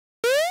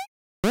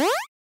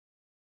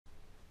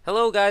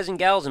Hello guys and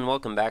gals and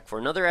welcome back for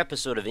another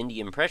episode of Indie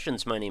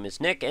Impressions. My name is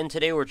Nick and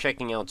today we're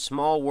checking out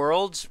Small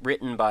Worlds,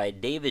 written by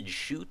David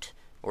Shute,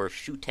 or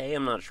Shute,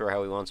 I'm not sure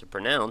how he wants it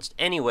pronounced.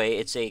 Anyway,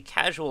 it's a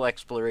casual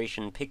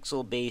exploration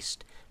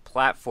pixel-based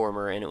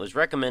platformer and it was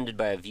recommended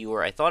by a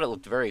viewer. I thought it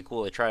looked very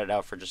cool. I tried it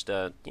out for just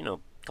a,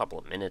 couple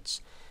of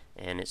minutes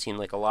and it seemed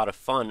like a lot of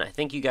fun. I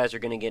think you guys are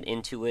going to get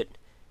into it.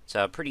 It's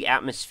pretty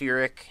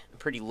atmospheric,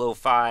 pretty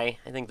lo-fi.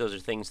 I think those are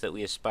things that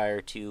we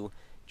aspire to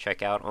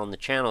check out on the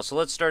channel. So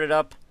let's start it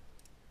up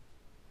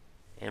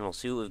and we'll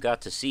see what we've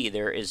got to see.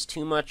 There is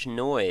too much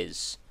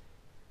noise.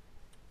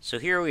 So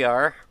here we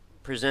are,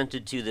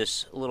 presented to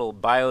this little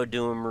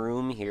Biodoom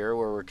room here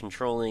where we're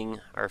controlling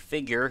our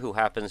figure, who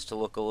happens to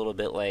look a little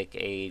bit like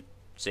a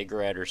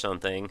cigarette or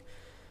something.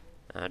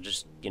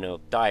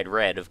 Dyed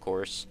red, of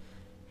course.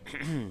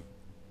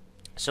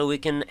 So we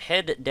can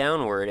head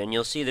downward, and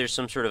you'll see there's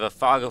some sort of a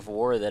fog of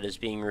war that is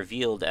being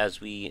revealed as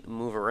we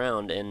move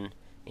around, and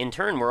in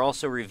turn we're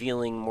also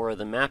revealing more of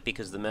the map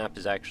because the map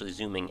is actually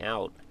zooming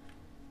out.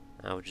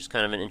 Which is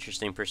kind of an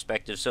interesting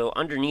perspective. So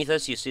underneath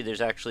us you see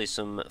there's actually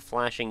some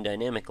flashing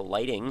dynamic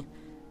lighting,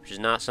 which is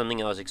not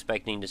something I was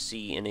expecting to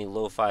see in a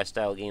lo-fi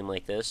style game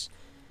like this.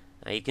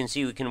 You can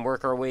see we can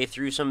work our way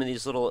through some of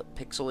these little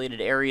pixelated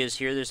areas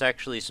here. There's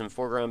actually some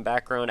foreground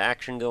background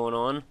action going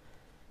on.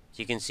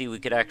 So you can see we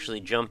could actually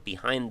jump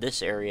behind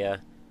this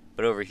area,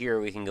 but over here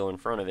we can go in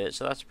front of it,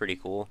 so that's pretty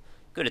cool.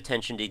 Good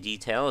attention to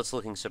detail. It's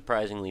looking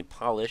surprisingly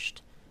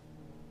polished.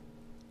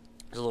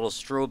 There's a little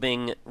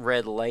strobing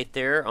red light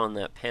there on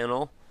that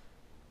panel.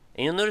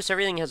 And you'll notice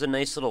everything has a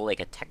nice little, like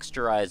a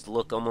texturized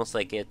look, almost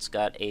like it's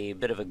got a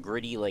bit of a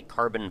gritty, like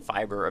carbon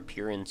fiber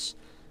appearance,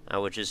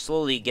 which is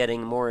slowly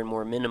getting more and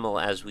more minimal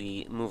as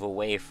we move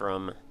away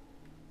from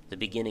the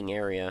beginning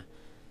area.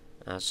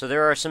 So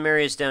there are some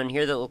areas down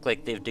here that look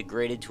like they've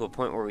degraded to a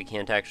point where we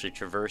can't actually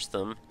traverse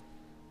them.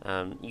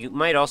 You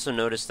might also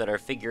notice that our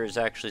figure is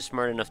actually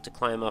smart enough to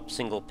climb up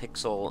single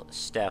pixel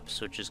steps,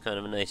 which is kind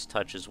of a nice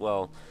touch as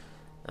well.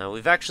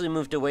 We've actually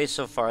moved away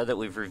so far that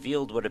we've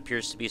revealed what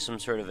appears to be some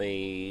sort of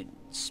a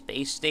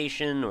space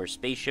station or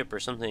spaceship or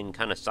something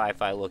kind of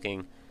sci-fi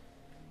looking.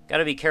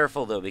 Gotta be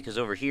careful though, because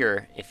over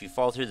here, if you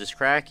fall through this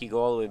crack, you go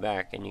all the way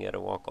back and you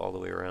gotta walk all the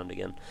way around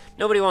again.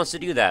 Nobody wants to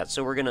do that,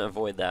 so we're gonna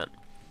avoid that.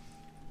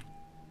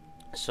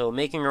 So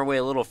making our way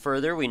a little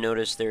further, we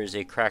notice there's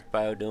a cracked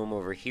biodome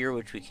over here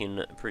which we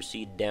can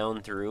proceed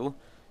down through.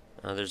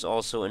 There's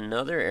also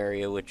another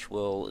area which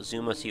will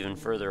zoom us even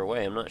further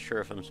away. I'm not sure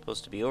if I'm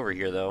supposed to be over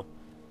here though.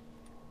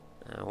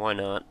 Why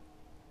not?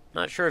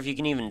 Not sure if you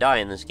can even die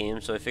in this game,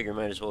 so I figure I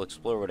might as well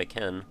explore what I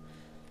can.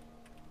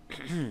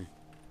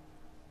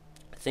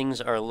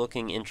 Things are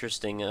looking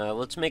interesting.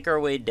 Let's make our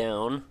way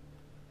down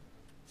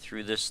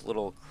through this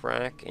little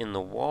crack in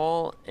the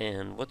wall,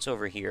 and what's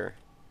over here?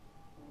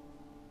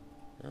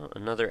 Oh,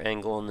 another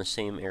angle in the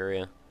same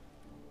area.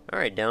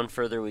 Alright, down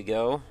further we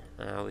go.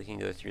 We can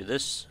go through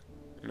this.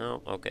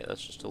 No, okay,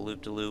 that's just a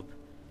loop-de-loop.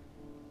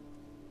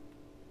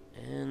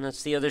 And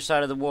that's the other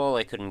side of the wall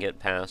I couldn't get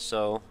past,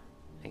 so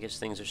I guess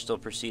things are still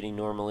proceeding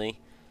normally.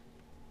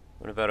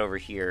 What about over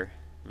here?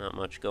 Not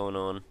much going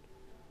on.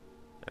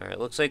 Alright,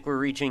 looks like we're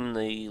reaching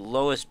the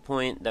lowest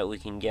point that we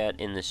can get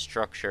in this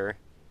structure.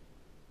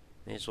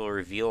 May as well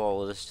reveal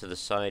all of this to the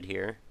side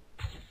here.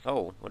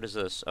 Oh, what is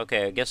this?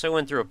 Okay, I guess I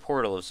went through a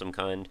portal of some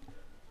kind.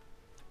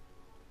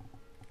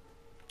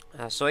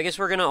 So I guess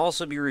we're going to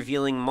also be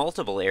revealing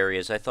multiple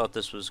areas. I thought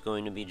this was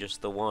going to be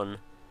just the one.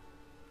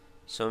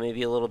 So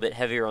maybe a little bit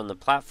heavier on the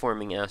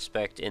platforming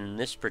aspect in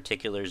this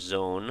particular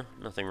zone.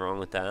 Nothing wrong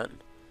with that.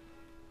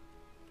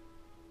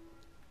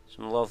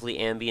 Some lovely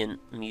ambient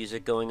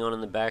music going on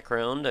in the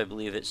background. I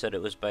believe it said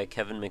it was by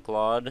Kevin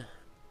MacLeod.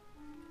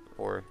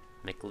 Or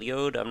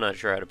MacLeod. I'm not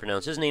sure how to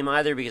pronounce his name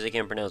either because I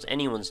can't pronounce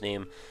anyone's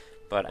name.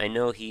 But I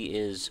know he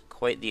is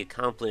quite the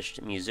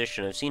accomplished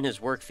musician. I've seen his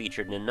work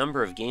featured in a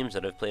number of games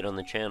that I've played on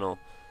the channel.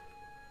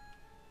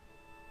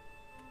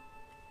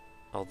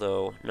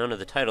 Although, none of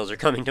the titles are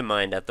coming to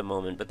mind at the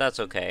moment, but that's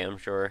okay. I'm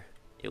sure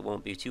it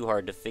won't be too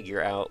hard to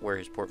figure out where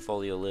his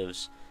portfolio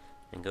lives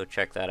and go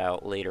check that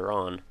out later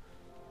on.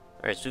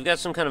 Alright, so we've got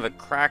some kind of a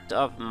cracked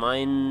up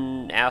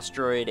mine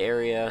asteroid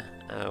area,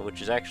 which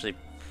is actually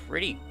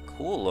pretty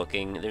cool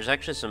looking. There's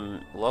actually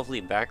some lovely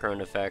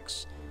background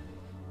effects.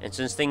 And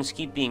since things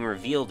keep being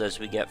revealed as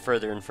we get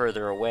further and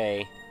further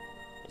away,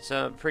 it's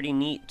pretty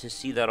neat to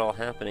see that all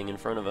happening in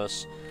front of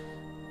us.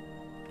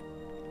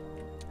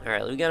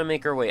 Alright, we gotta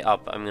make our way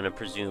up, I'm gonna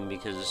presume,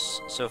 because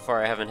so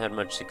far I haven't had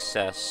much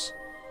success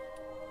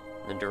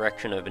in the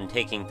direction I've been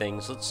taking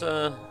things. Let's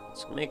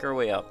make our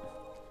way up.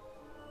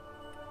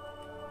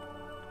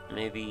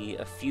 Maybe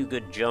a few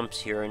good jumps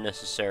here are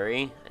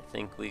necessary. I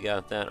think we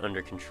got that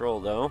under control,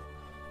 though.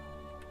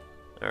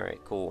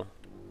 Alright, cool.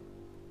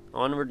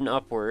 Onward and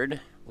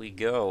upward we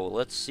go.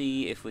 Let's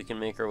see if we can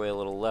make our way a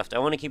little left. I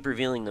want to keep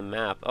revealing the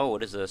map. Oh,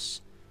 what is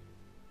this?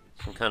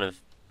 Some kind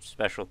of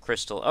special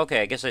crystal.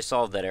 Okay, I guess I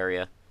solved that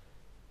area.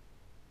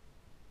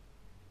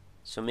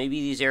 So maybe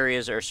these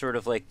areas are sort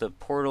of like the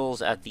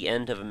portals at the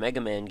end of a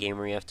Mega Man game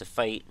where you have to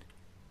fight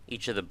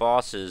each of the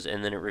bosses,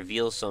 and then it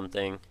reveals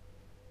something.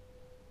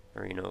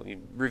 Or, you know, it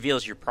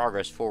reveals your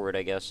progress forward,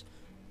 I guess.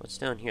 What's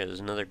down here? There's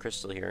another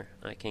crystal here.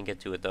 I can't get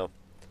to it, though.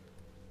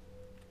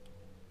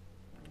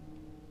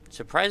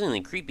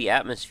 Surprisingly creepy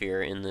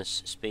atmosphere in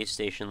this space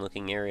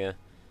station-looking area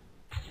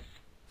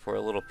for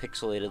a little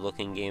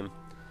pixelated-looking game.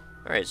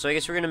 Alright, so I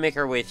guess we're going to make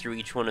our way through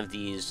each one of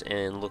these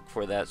and look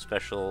for that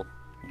special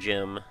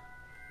gem.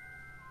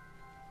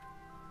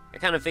 I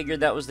kind of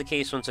figured that was the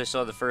case once I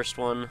saw the first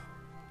one,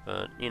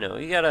 but, you know,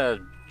 you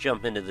gotta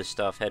jump into this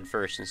stuff head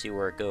first and see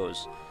where it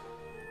goes.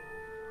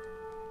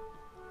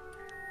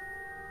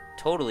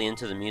 Totally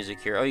into the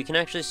music here. Oh, you can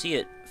actually see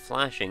it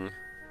flashing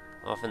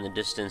off in the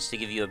distance to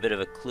give you a bit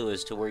of a clue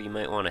as to where you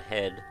might want to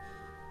head.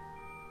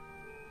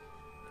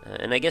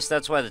 And I guess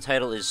that's why the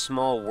title is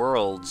Small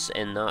Worlds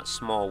and not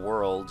Small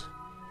World.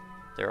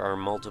 There are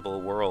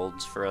multiple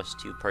worlds for us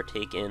to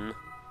partake in.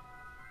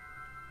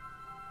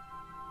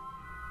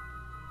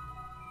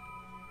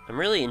 I'm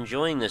really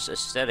enjoying this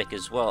aesthetic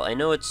as well. I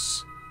know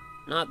it's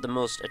not the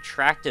most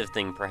attractive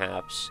thing,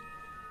 perhaps,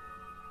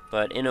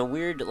 but in a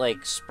weird,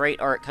 like, sprite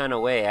art kind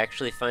of way, I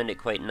actually find it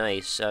quite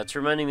nice. It's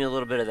reminding me a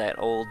little bit of that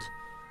old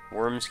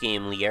Worms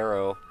game,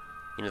 Liero.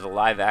 You know, the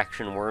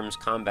live-action Worms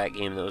combat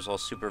game that was all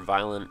super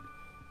violent.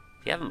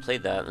 If you haven't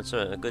played that, that's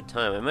a good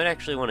time. I might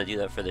actually want to do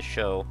that for the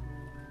show.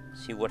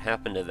 See what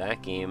happened to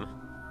that game.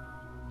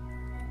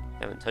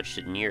 Haven't touched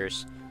it in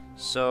years.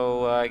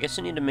 So, I guess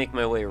I need to make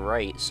my way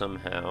right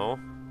somehow.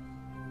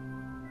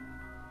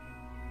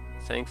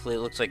 Thankfully, it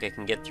looks like I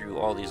can get through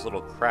all these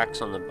little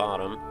cracks on the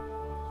bottom.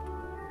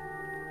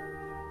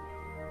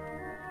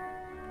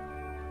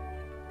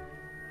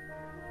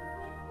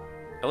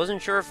 I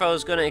wasn't sure if I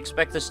was going to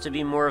expect this to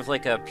be more of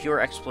like a pure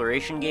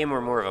exploration game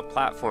or more of a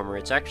platformer.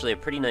 It's actually a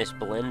pretty nice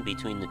blend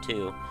between the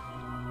two.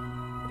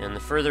 And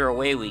the further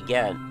away we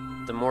get,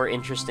 the more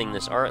interesting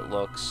this art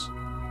looks.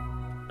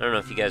 I don't know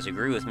if you guys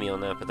agree with me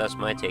on that, but that's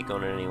my take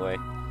on it anyway.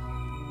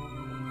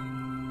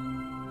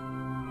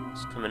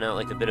 It's coming out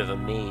like a bit of a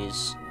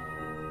maze.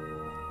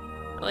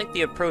 I like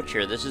the approach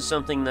here. This is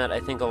something that I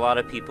think a lot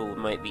of people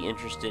might be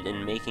interested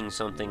in, making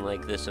something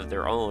like this of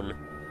their own.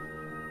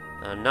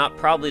 Not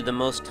probably the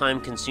most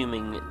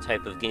time-consuming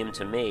type of game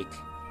to make,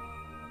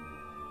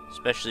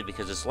 especially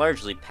because it's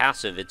largely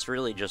passive. It's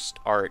really just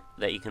art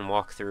that you can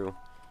walk through.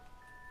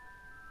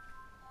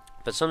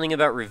 But something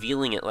about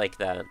revealing it like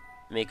that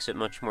makes it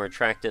much more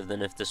attractive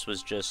than if this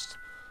was just,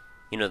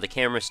 you know, the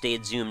camera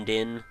stayed zoomed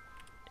in,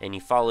 and you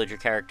followed your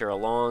character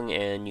along,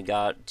 and you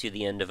got to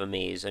the end of a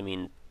maze. I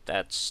mean,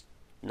 that's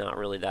not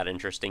really that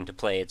interesting to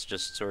play. It's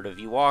just sort of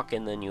you walk,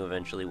 and then you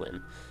eventually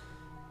win.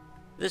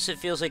 This, it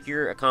feels like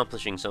you're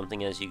accomplishing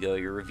something as you go.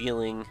 You're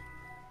revealing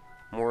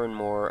more and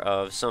more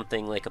of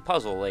something like a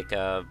puzzle, like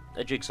a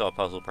jigsaw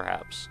puzzle,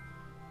 perhaps.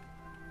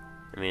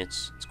 I mean,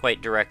 it's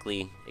quite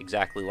directly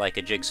exactly like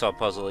a jigsaw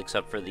puzzle,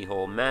 except for the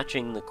whole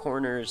matching the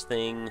corners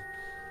thing.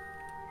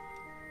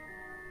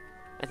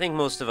 I think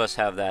most of us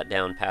have that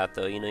down pat,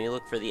 though. You know, you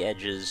look for the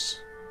edges,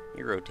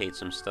 you rotate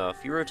some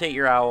stuff. You rotate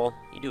your owl,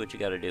 you do what you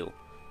gotta do.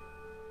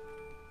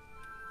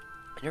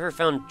 I never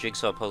found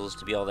jigsaw puzzles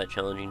to be all that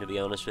challenging, to be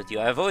honest with you.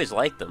 I've always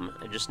liked them.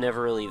 I just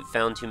never really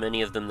found too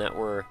many of them that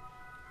were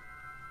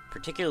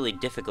particularly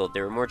difficult.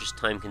 They were more just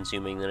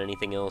time-consuming than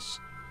anything else.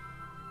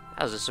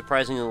 That was a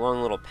surprisingly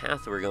long little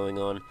path we're going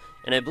on,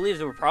 and I believe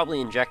they were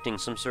probably injecting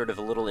some sort of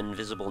a little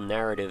invisible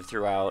narrative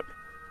throughout.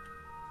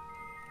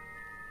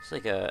 It's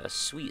like a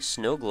sweet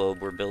snow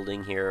globe we're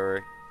building here,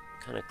 or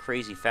kind of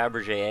crazy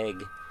Fabergé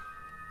egg.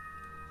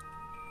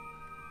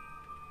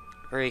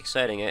 Very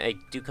exciting. I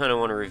do kind of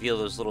want to reveal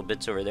those little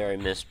bits over there I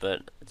missed,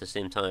 but at the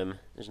same time,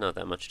 there's not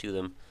that much to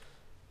them.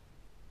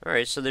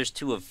 Alright, so there's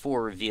 2 of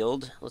 4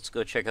 revealed. Let's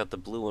go check out the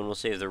blue one. We'll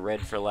save the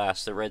red for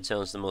last. The red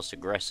sounds the most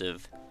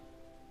aggressive.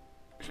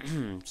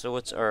 So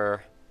what's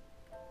our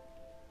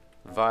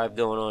vibe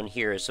going on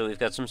here? So we've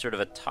got some sort of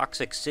a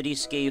toxic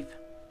cityscape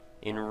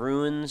in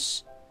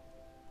ruins.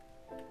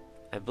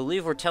 I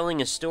believe we're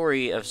telling a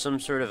story of some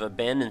sort of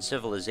abandoned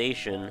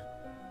civilization.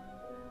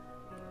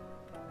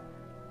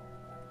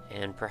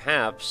 And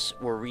perhaps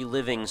we're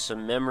reliving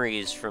some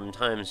memories from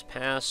times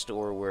past,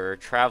 or we're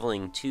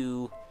traveling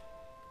to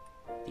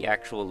the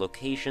actual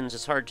locations.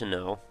 It's hard to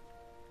know.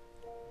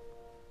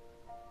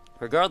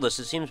 Regardless,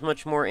 it seems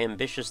much more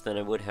ambitious than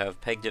I would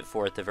have pegged it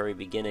for at the very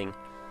beginning.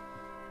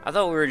 I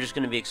thought we were just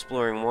going to be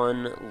exploring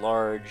one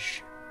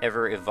large,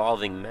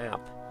 ever-evolving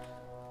map.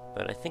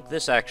 But I think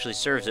this actually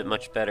serves it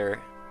much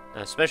better,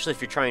 especially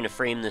if you're trying to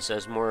frame this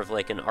as more of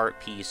like an art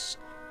piece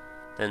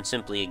than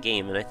simply a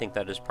game, and I think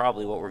that is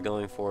probably what we're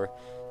going for.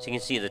 So you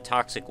can see the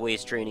toxic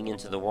waste draining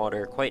into the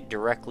water, quite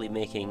directly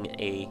making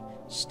a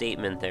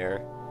statement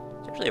there.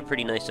 It's actually a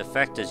pretty nice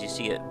effect as you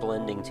see it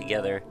blending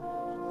together.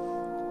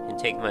 I can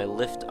take my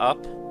lift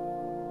up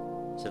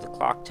to the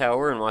clock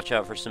tower and watch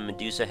out for some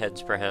Medusa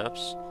heads,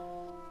 perhaps.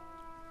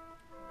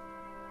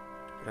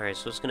 Alright,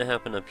 so what's going to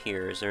happen up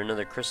here? Is there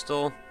another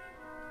crystal?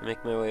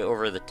 Make my way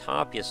over the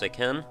top? Yes, I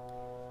can.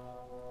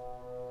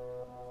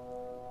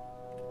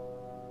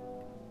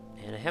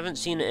 And I haven't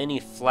seen any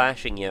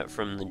flashing yet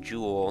from the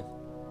jewel.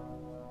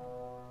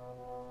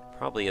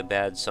 probably a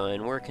bad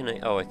sign. Where can I...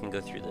 Oh, I can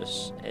go through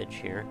this edge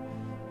here.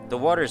 The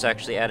water's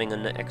actually adding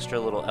an extra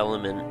little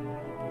element.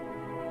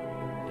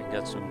 I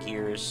got some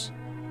gears.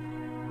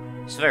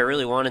 So if I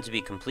really wanted to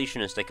be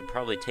completionist, I could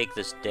probably take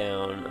this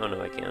down. Oh,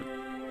 no, I can't.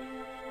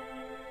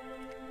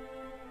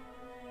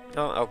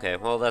 Oh, okay.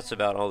 Well, that's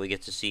about all we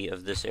get to see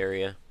of this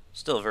area.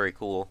 Still very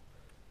cool.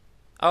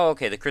 Oh,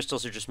 okay. The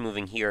crystals are just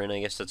moving here, and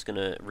I guess that's going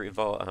to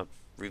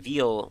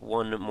reveal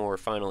one more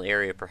final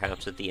area,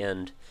 perhaps, at the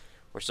end,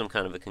 or some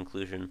kind of a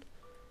conclusion.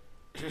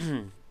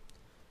 In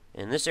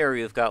this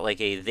area, we've got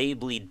like a They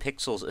Bleed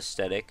Pixels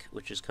aesthetic,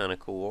 which is kind of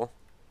cool.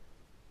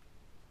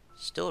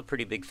 Still a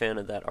pretty big fan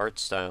of that art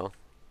style.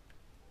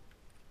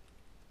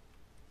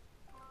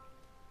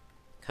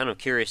 Kind of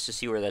curious to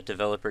see where that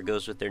developer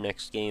goes with their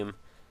next game.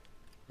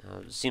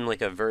 It seemed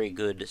like a very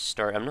good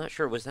start. I'm not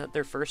sure, was that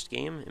their first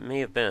game? It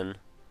may have been.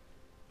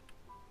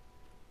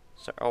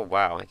 So, oh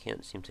wow, I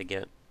can't seem to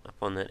get up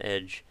on that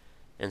edge.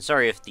 And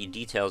sorry if the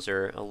details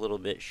are a little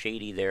bit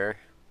shady there,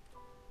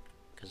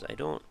 because I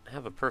don't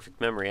have a perfect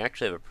memory. I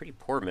actually have a pretty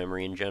poor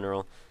memory in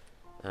general,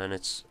 and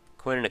it's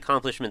quite an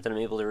accomplishment that I'm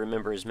able to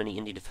remember as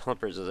many indie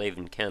developers as I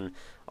even can.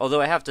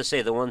 Although I have to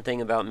say, the one thing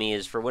about me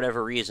is, for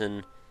whatever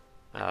reason,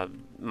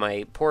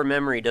 my poor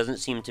memory doesn't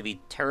seem to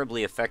be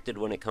terribly affected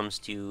when it comes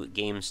to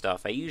game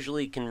stuff. I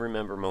usually can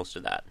remember most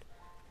of that.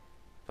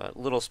 But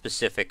little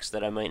specifics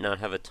that I might not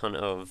have a ton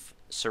of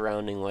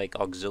surrounding, like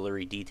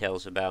auxiliary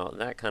details about,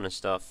 that kind of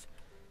stuff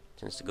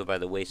tends to go by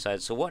the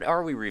wayside. So what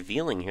are we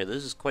revealing here?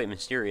 This is quite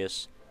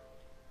mysterious.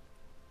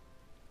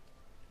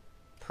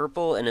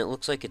 Purple, and it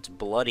looks like it's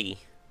bloody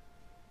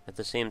at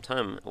the same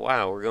time.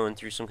 Wow, we're going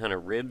through some kind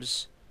of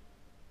ribs.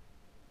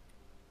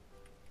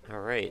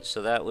 Alright,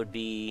 so that would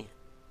be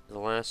the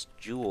last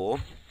jewel.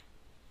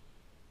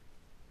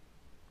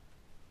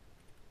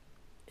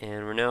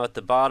 And we're now at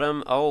the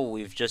bottom. Oh,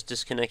 we've just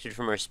disconnected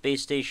from our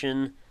space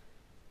station.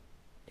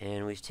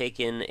 And we've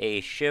taken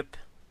a ship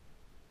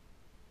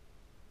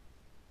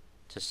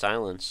to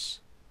silence.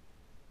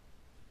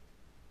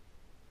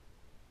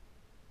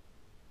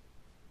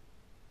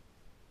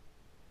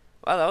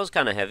 Wow, that was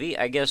kind of heavy.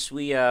 I guess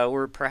we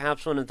were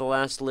perhaps one of the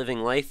last living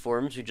life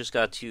forms. We just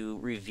got to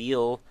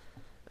reveal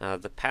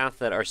the path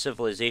that our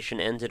civilization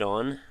ended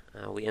on.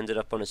 We ended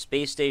up on a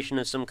space station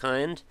of some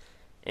kind,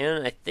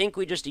 and I think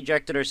we just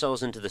ejected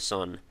ourselves into the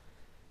sun.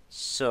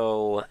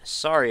 So,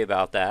 sorry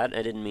about that.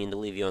 I didn't mean to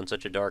leave you on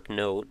such a dark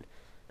note.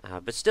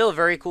 But still a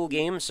very cool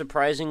game,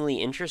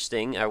 surprisingly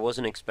interesting. I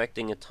wasn't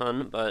expecting a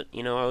ton, but,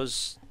 you know, I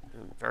was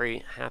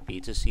very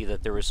happy to see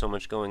that there was so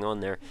much going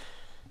on there.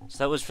 So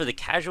that was for the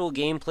Casual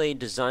Gameplay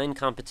Design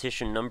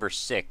Competition number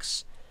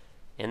 6.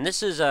 And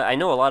this is, I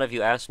know a lot of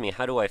you ask me,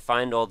 how do I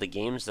find all the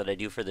games that I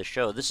do for the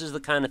show? This is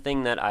the kind of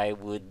thing that I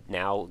would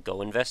now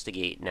go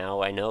investigate.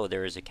 Now I know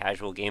there is a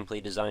Casual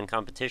Gameplay Design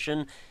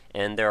Competition,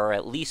 and there are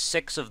at least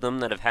 6 of them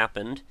that have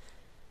happened.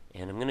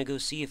 And I'm going to go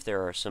see if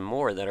there are some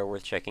more that are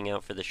worth checking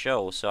out for the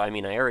show. So, I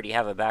mean, I already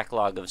have a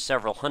backlog of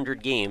several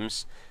hundred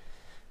games,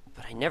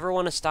 but I never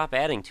want to stop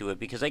adding to it,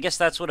 because I guess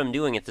that's what I'm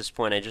doing at this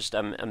point.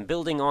 I'm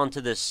building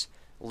onto this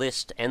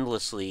list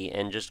endlessly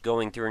and just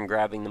going through and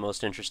grabbing the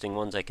most interesting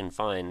ones I can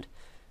find.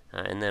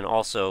 And then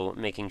also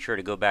making sure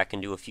to go back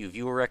and do a few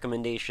viewer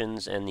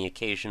recommendations and the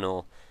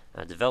occasional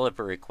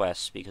developer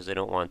requests, because I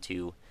don't want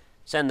to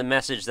send the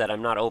message that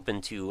I'm not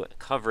open to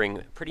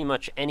covering pretty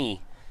much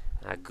any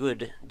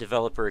good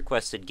developer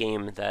requested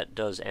game that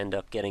does end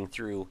up getting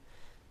through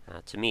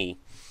to me.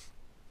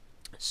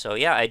 So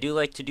yeah, I do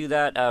like to do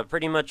that.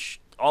 Pretty much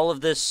all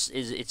of this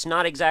is, it's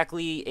not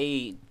exactly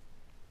a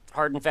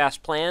hard and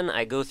fast plan.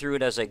 I go through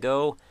it as I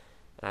go.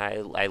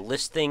 I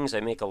list things. I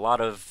make a lot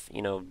of,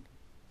 you know,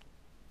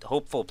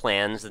 hopeful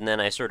plans, and then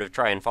I sort of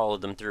try and follow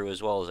them through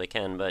as well as I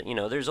can. But, you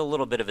know, there's a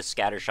little bit of a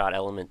scattershot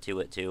element to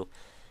it too.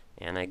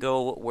 And I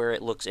go where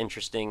it looks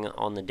interesting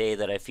on the day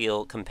that I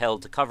feel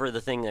compelled to cover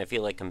the thing that I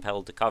feel like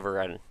compelled to cover.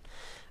 I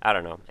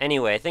don't know.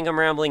 Anyway, I think I'm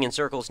rambling in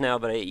circles now,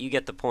 but you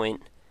get the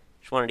point.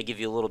 Just wanted to give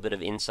you a little bit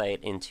of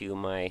insight into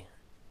my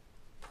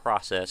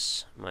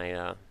process,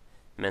 my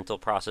mental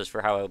process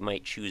for how I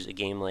might choose a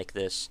game like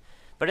this.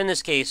 But in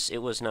this case, it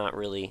was not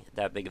really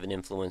that big of an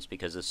influence,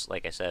 because this,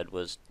 like I said,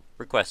 was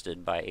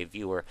requested by a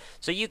viewer.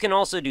 So you can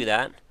also do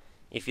that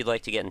if you'd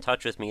like to get in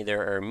touch with me.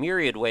 There are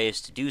myriad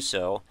ways to do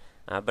so,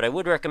 but I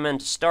would recommend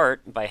to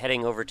start by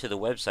heading over to the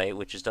website,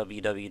 which is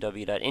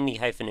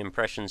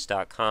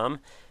www.indie-impressions.com.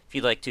 If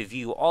you'd like to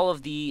view all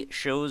of the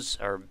shows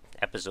or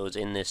episodes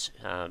in this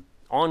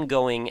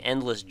ongoing,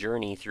 endless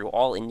journey through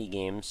all indie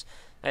games.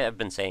 I've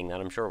been saying that.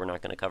 I'm sure we're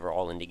not going to cover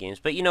all indie games,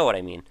 but you know what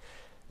I mean.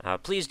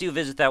 Please do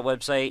visit that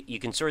website. You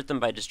can sort them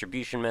by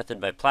distribution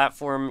method, by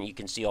platform. You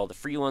can see all the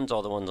free ones,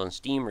 all the ones on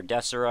Steam or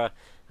Desera.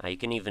 You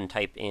can even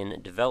type in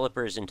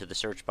developers into the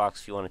search box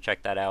if you want to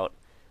check that out.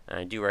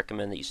 I do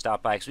recommend that you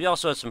stop by, because we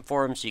also have some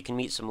forums so you can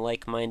meet some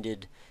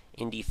like-minded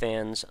indie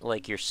fans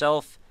like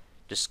yourself,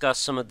 discuss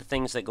some of the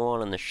things that go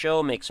on the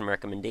show, make some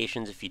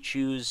recommendations if you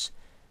choose,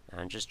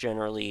 and just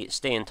generally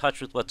stay in touch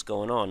with what's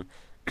going on.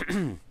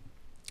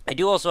 I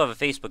do also have a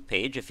Facebook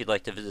page if you'd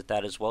like to visit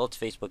that as well. It's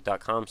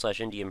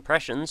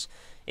facebook.com/indieimpressions.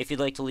 If you'd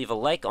like to leave a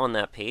like on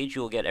that page,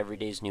 you will get every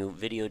day's new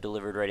video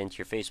delivered right into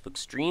your Facebook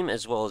stream,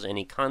 as well as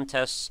any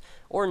contests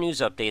or news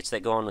updates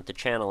that go on with the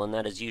channel, and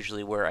that is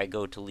usually where I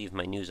go to leave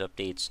my news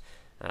updates.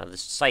 The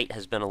site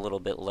has been a little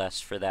bit less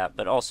for that,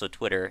 but also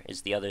Twitter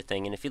is the other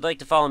thing. And if you'd like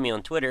to follow me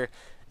on Twitter,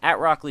 at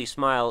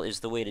RockLeeSmile is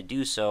the way to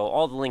do so.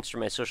 All the links for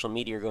my social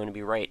media are going to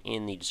be right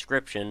in the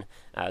description,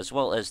 as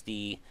well as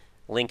the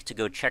link to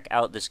go check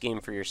out this game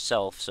for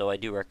yourself. So I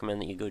do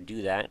recommend that you go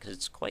do that, because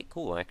it's quite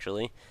cool,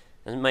 actually.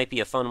 And it might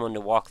be a fun one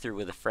to walk through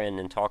with a friend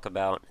and talk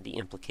about the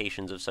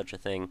implications of such a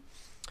thing.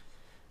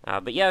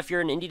 But yeah, if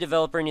you're an indie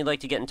developer and you'd like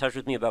to get in touch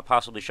with me about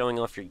possibly showing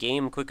off your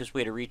game, quickest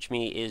way to reach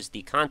me is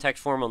the contact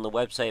form on the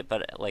website,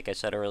 but like I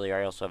said earlier,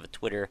 I also have a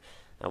Twitter,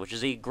 which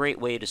is a great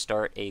way to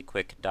start a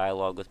quick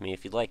dialogue with me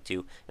if you'd like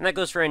to. And that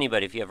goes for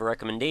anybody. If you have a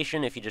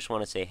recommendation, if you just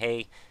want to say,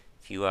 hey,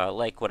 if you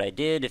like what I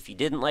did, if you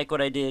didn't like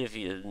what I did, if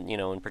you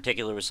know, in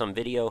particular with some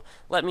video,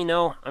 let me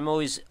know. I'm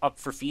always up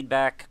for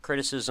feedback,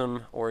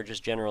 criticism, or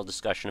just general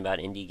discussion about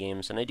indie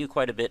games, and I do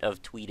quite a bit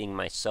of tweeting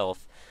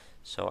myself.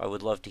 So I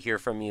would love to hear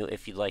from you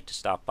if you'd like to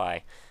stop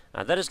by.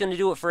 That is going to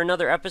do it for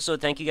another episode.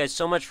 Thank you guys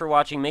so much for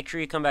watching. Make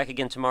sure you come back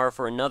again tomorrow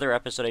for another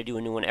episode. I do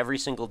a new one every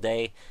single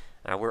day.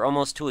 We're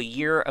almost to a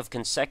year of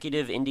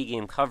consecutive indie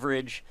game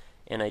coverage,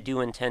 and I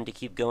do intend to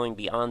keep going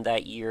beyond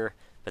that year.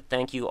 But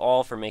thank you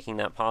all for making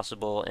that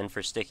possible and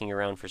for sticking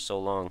around for so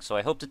long. So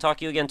I hope to talk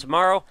to you again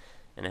tomorrow,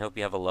 and I hope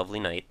you have a lovely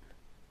night.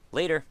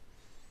 Later.